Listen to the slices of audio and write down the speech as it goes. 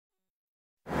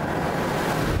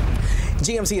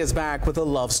GMC is back with a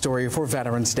love story for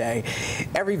Veterans Day.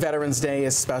 Every Veterans Day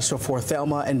is special for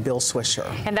Thelma and Bill Swisher.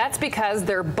 And that's because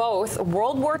they're both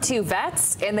World War II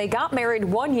vets, and they got married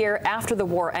 1 year after the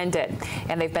war ended.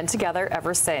 And they've been together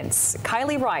ever since.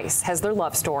 Kylie Rice has their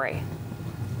love story.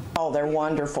 Oh, they're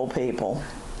wonderful people.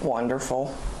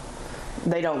 Wonderful.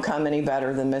 They don't come any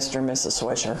better than Mr. and Mrs.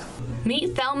 Swisher.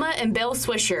 Meet Thelma and Bill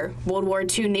Swisher, World War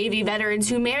II Navy veterans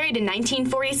who married in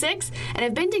 1946 and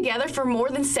have been together for more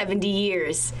than 70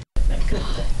 years.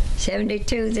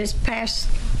 72 this past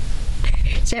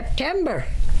September.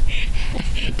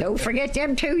 Don't forget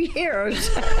them 2 years.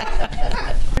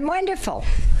 Wonderful.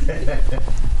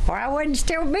 Or I wouldn't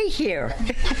still be here.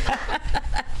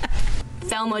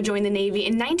 Thelma joined the Navy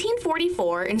in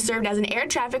 1944 and served as an air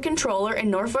traffic controller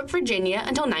in Norfolk, Virginia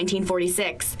until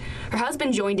 1946. Her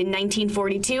husband joined in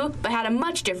 1942 but had a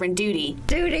much different duty.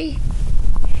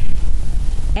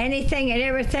 Anything and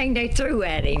everything they threw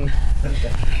at him.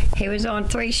 He was on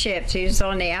 3 ships. He was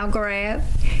on the Algarve,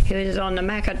 he was on the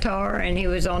Macatar, and he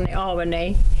was on the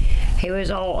Albany. He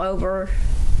was all over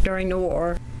during the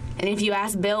war. And if you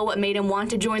ask Bill what made him want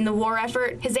to join the war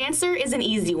effort, his answer is an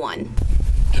easy one.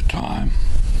 The time.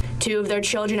 2 of their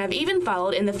children have even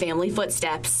followed in the family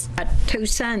footsteps. I got 2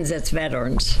 sons that's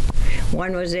veterans.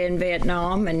 One was in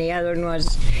Vietnam and the other one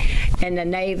was in the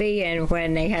Navy, and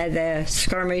when they had the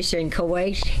skirmish in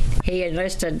Kuwait, he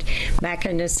enlisted back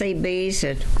in the Seabees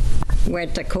and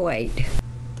went to Kuwait.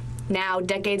 Now,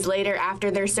 decades later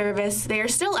after their service, they are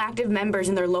still active members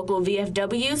in their local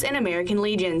VFWs and American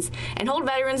Legions and hold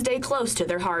Veterans Day close to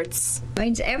their hearts. It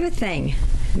means everything.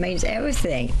 It means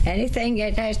everything. Anything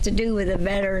that has to do with a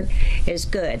veteran is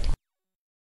good.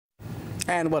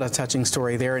 And what a touching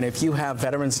story there. And if you have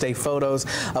Veterans Day photos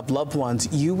of loved ones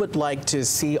you would like to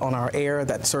see on our air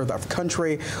that served our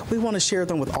country, we want to share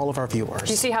them with all of our viewers. Did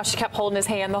you see how she kept holding his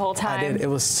hand the whole time? I did. It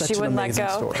was such an amazing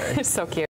story. So cute.